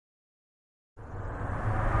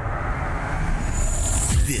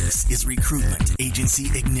This is Recruitment Agency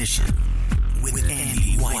Ignition with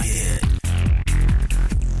Andy Whitehead.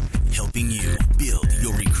 Helping you build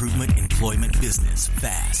your recruitment employment business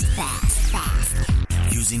fast.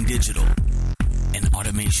 Using digital and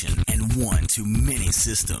automation and one-to-many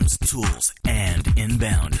systems, tools, and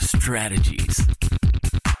inbound strategies.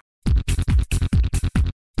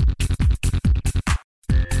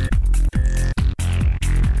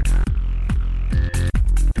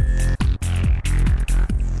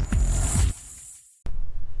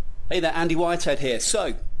 Hey there, Andy Whitehead here.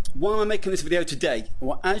 So, why am I making this video today?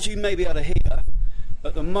 Well, as you may be able to hear,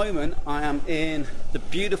 at the moment I am in the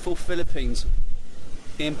beautiful Philippines,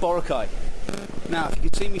 in Boracay. Now, if you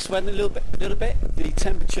can see me sweating a little bit, the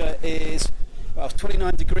temperature is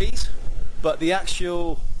 29 degrees, but the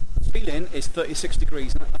actual feeling is 36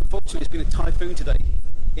 degrees. Now, unfortunately, it's been a typhoon today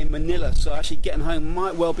in Manila, so actually getting home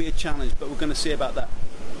might well be a challenge, but we're going to see about that.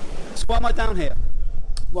 So why am I down here?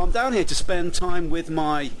 Well, I'm down here to spend time with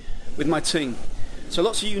my team. So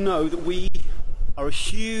lots of you know that we are a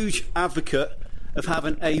huge advocate of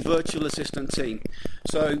having a virtual assistant team.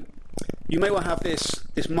 So you may well have this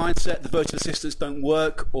mindset, the virtual assistants don't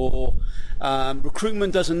work, or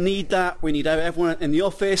recruitment doesn't need that, we need everyone in the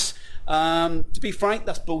office. To be frank,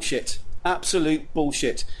 that's bullshit. Absolute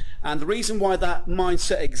bullshit. And the reason why that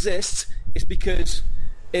mindset exists is because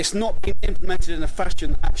it's not been implemented in a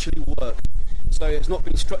fashion that actually works. So it's not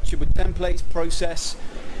been structured with templates, process,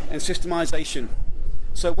 and systemization.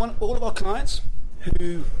 So all of our clients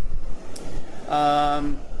who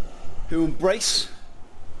embrace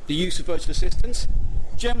the use of virtual assistants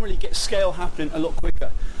generally get scale happening a lot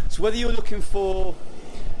quicker. So whether you're looking for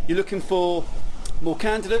more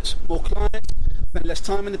candidates, more clients, spend less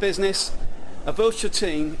time in the business, a virtual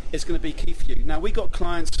team is going to be key for you. Now, we got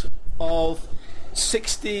clients of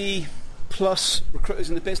 60 plus recruiters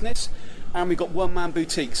in the business, and we've got one-man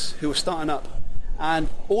boutiques who are starting up, and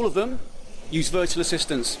all of them use virtual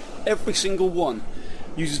assistants. Every single one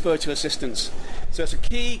uses virtual assistants. So it's a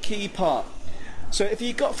key part. So if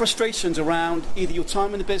you've got frustrations around either your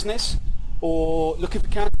time in the business, or looking for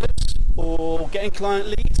candidates, or getting client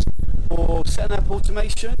leads, or setting up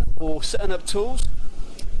automation, or setting up tools,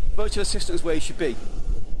 virtual assistant is where you should be.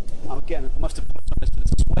 Now again, I must apologize for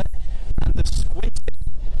the sweat and the squinting.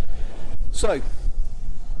 So,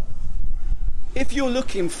 if you're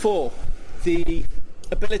looking for the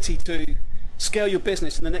ability to scale your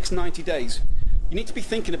business in the next 90 days, you need to be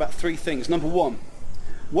thinking about three things. Number one,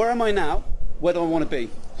 where am I now? Where do I want to be?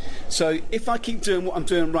 So if I keep doing what I'm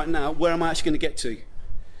doing right now, where am I actually going to get to?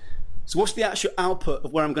 So what's the actual output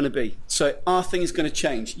of where I'm going to be? So are things going to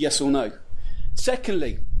change? Yes or no?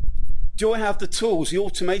 Secondly, do I have the tools, the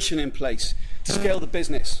automation in place to scale the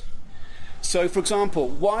business? So for example,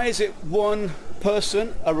 why is it one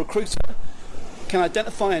person, a recruiter, can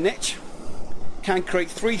identify a niche, can create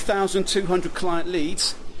 3,200 client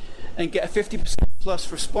leads, and get a 50%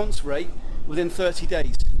 plus response rate within 30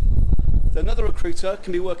 days. So another recruiter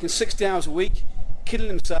can be working 60 hours a week, killing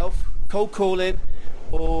himself, cold calling,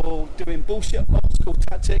 or doing bullshit old school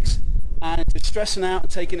tactics, and just stressing out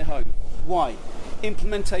and taking it home. Why?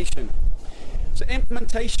 Implementation. So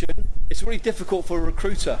implementation is really difficult for a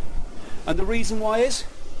recruiter. And the reason why is,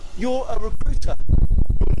 you're a recruiter.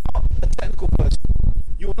 You're not a technical person.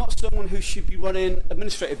 You're not someone who should be running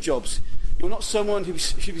administrative jobs. You're not someone who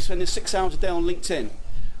should be spending 6 hours a day on LinkedIn.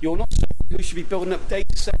 You're not someone who should be building up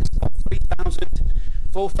data sets of 3,000,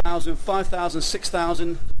 4,000, 5,000,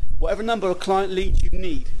 6,000, whatever number of client leads you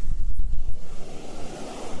need.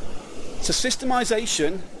 So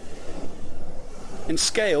systemization and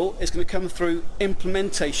scale is going to come through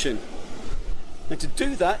implementation. And to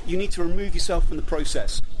do that, you need to remove yourself from the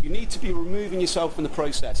process. You need to be removing yourself from the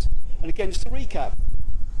process. And again, just to recap,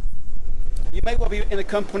 you may well be in a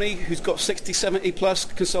company who's got 60, 70 plus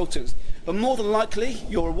consultants, but more than likely,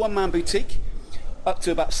 you're a one-man boutique, up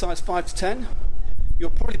to about size 5 to 10. You're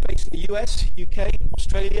probably based in the US, UK,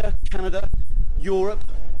 Australia, Canada, Europe,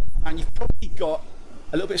 and you've probably got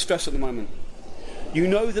a little bit of stress at the moment. You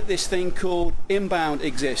know that this thing called inbound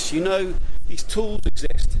exists. You know these tools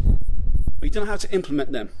exist, but you don't know how to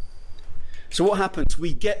implement them. So what happens?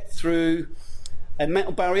 We get through a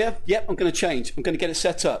mental barrier. Yep, I'm going to change. I'm going to get it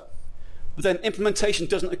set up. But then implementation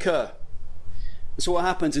doesn't occur. And so what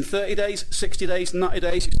happens? In 30 days, 60 days, 90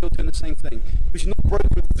 days, you're still doing the same thing. Because you're not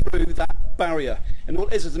broken through that barrier. And all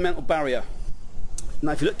it is a mental barrier.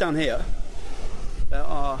 Now, if you look down here, there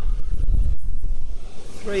are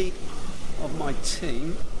 3 of my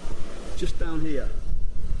team just down here.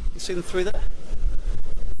 You see them through there?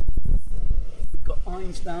 We've got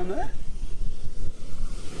Ines down there.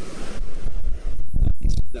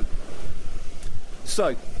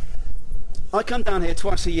 So, I come down here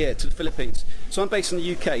twice a year to the Philippines. So I'm based in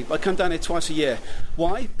the UK, but I come down here twice a year.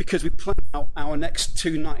 Why? Because we plan out our next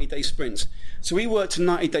 2 90-day sprints. So we work to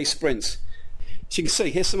 90-day sprints. So you can see,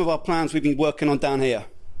 here's some of our plans we've been working on down here.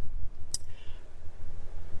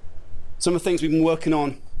 Some of the things we've been working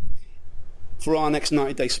on for our next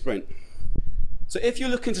 90-day sprint. So if you're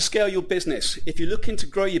looking to scale your business, if you're looking to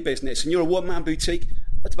grow your business, and you're a one-man boutique,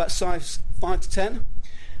 that's about size 5 to 10,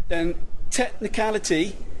 then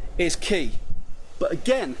technicality is key. But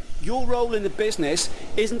again, your role in the business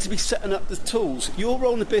isn't to be setting up the tools. Your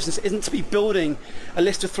role in the business isn't to be building a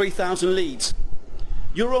list of 3,000 leads.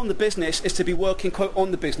 Your role in the business is to be working, quote,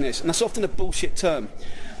 on the business. And that's often a bullshit term.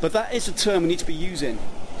 But that is a term we need to be using.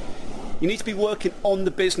 You need to be working on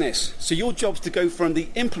the business. So your job's to go from the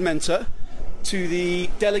implementer to the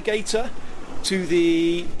delegator to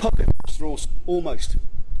the puppet master almost.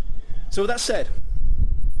 So with that said,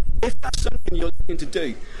 if that's something you're looking to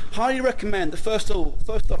do, highly recommend that first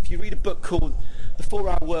off you read a book called The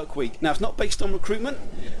 4-Hour Workweek. Now, it's not based on recruitment,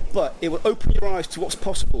 but it will open your eyes to what's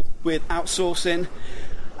possible with outsourcing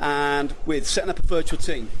and with setting up a virtual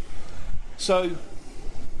team. So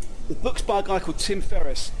the book's by a guy called Tim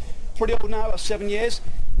Ferriss. Pretty old now, about 7 years.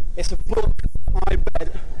 It's a book I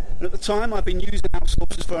read, and at the time I've been using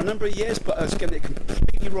outsourcers for a number of years, but I was getting it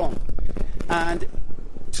completely wrong. And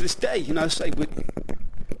to this day, you know, we're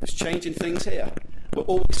changing things here. We're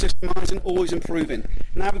always systemizing, always improving.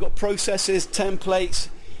 Now we've got processes, templates,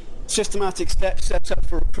 systematic steps set up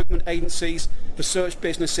for recruitment agencies, for search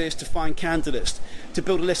businesses to find candidates, to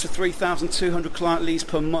build a list of 3,200 client leads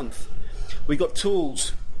per month. We've got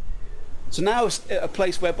tools. So now it's a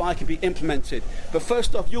place whereby it can be implemented. But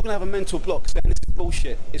first off, you're going to have a mental block saying this is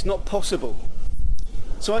bullshit. It's not possible.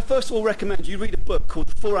 So I first of all recommend you read a book called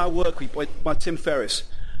The 4-Hour Workweek by Tim Ferriss.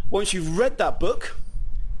 Once you've read that book,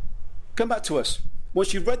 come back to us.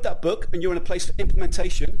 Once you've read that book and you're in a place for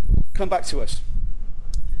implementation, come back to us.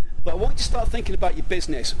 But I want you to start thinking about your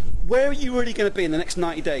business. Where are you really going to be in the next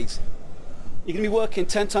 90 days? You're going to be working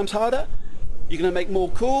 10 times harder? You're going to make more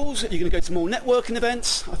calls? You're going to go to more networking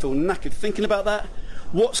events? I feel knackered thinking about that.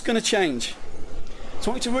 What's going to change?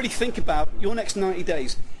 So I want you to really think about your next 90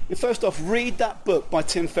 days. And first off, read that book by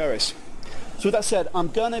Tim Ferriss. So with that said, I'm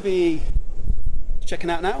going to be checking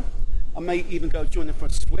out now. I may even go join them for a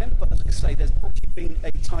swim, but as I say, there's actually been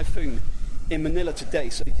a typhoon in Manila today,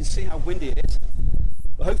 so you can see how windy it is.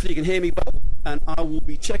 But hopefully you can hear me well, and I will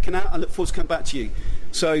be checking out and look forward to coming back to you.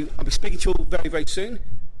 So I'll be speaking to you all very, very soon.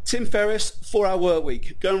 Tim Ferriss, 4-Hour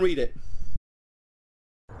Workweek. Go and read it.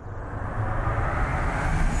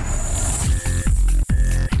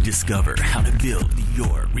 Discover how to build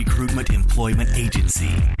your recruitment employment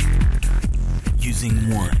agency using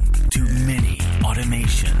one-to-many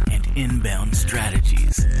automation and inbound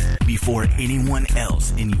strategies before anyone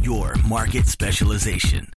else in your market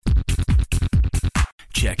specialization.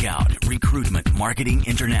 Check out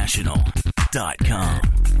recruitmentmarketinginternational.com.